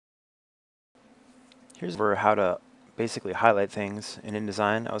Here's for how to basically highlight things in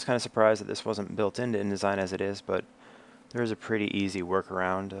InDesign. I was kind of surprised that this wasn't built into InDesign as it is, but there is a pretty easy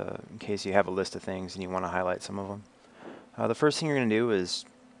workaround in case you have a list of things and you want to highlight some of them. The first thing you're going to do is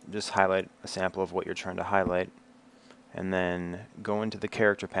just highlight a sample of what you're trying to highlight, and then go into the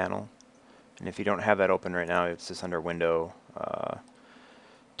character panel. And if you don't have that open right now, it's just under Window,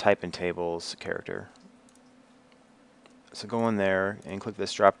 Type in Tables, Character. So go in there and click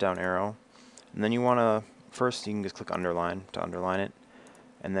this drop down arrow, and then you want to first you can just click underline to underline it,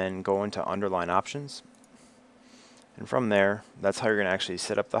 and then go into underline options, and from there that's how you're going to actually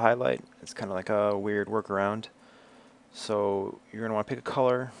set up the highlight. It's kind of like a weird workaround. So you're going to want to pick a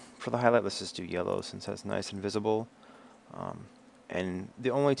color for the highlight. Let's just do yellow since that's nice and visible. And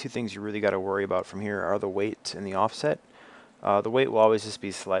the only two things you really got to worry about from here are the weight and the offset. The weight will always just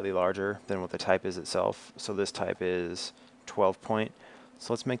be slightly larger than what the type is itself. So this type is 12 point.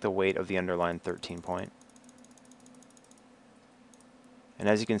 So let's make the weight of the underline 13 point. And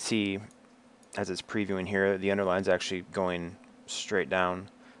as you can see, as it's previewing here, the underline's actually going straight down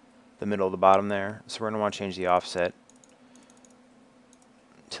the middle of the bottom there. So we're going to want to change the offset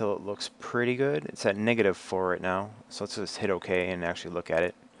until it looks pretty good. It's at -4 right now. So let's just hit OK and actually look at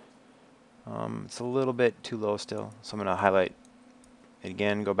it. It's a little bit too low still, so I'm going to highlight it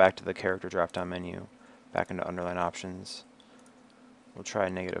again, go back to the character drop-down menu, back into underline options. We'll try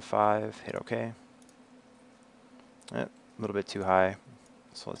 -5, hit OK. A little bit too high,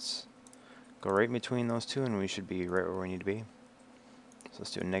 so let's go right in between those two and we should be right where we need to be. So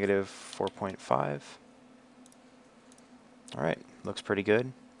let's do a -4.5. Alright, looks pretty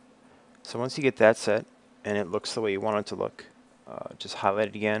good. So once you get that set and it looks the way you want it to look, just highlight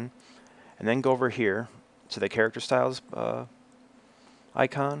it again, and then go over here to the character styles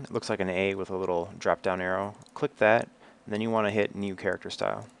icon. It looks like an A with a little drop down arrow. Click that, and then you want to hit new character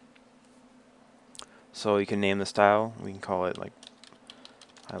style. So you can name the style. We can call it like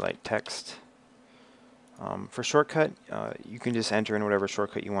highlight text. For shortcut, you can just enter in whatever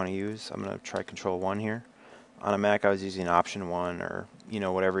shortcut you want to use. I'm going to try Control-1 here. On a Mac I was using Option-1 or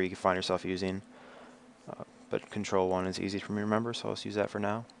whatever you can find yourself using. But Control-1 is easy for me to remember, so let's use that for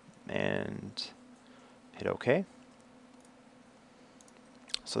now. And hit OK.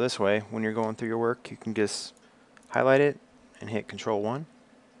 So this way, when you're going through your work, you can just highlight it and hit Control-1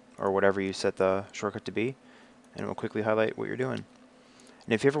 or whatever you set the shortcut to be, and it will quickly highlight what you're doing.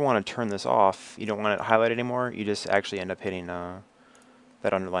 And if you ever want to turn this off, you don't want it to highlight anymore, you just actually end up hitting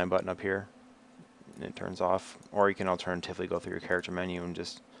that underline button up here, and it turns off. Or you can alternatively go through your character menu and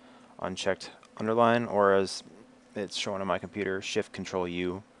just unchecked underline, or as it's showing on my computer, Shift Control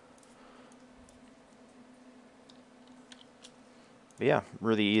U. But yeah,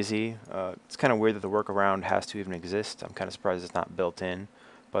 really easy. It's kind of weird that the workaround has to even exist. I'm kind of surprised it's not built in,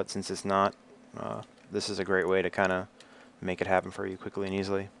 but since it's not, this is a great way to kind of make it happen for you quickly and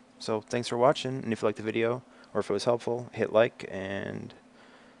easily. So thanks for watching, and if you liked the video or if it was helpful, hit like, and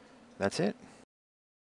that's it.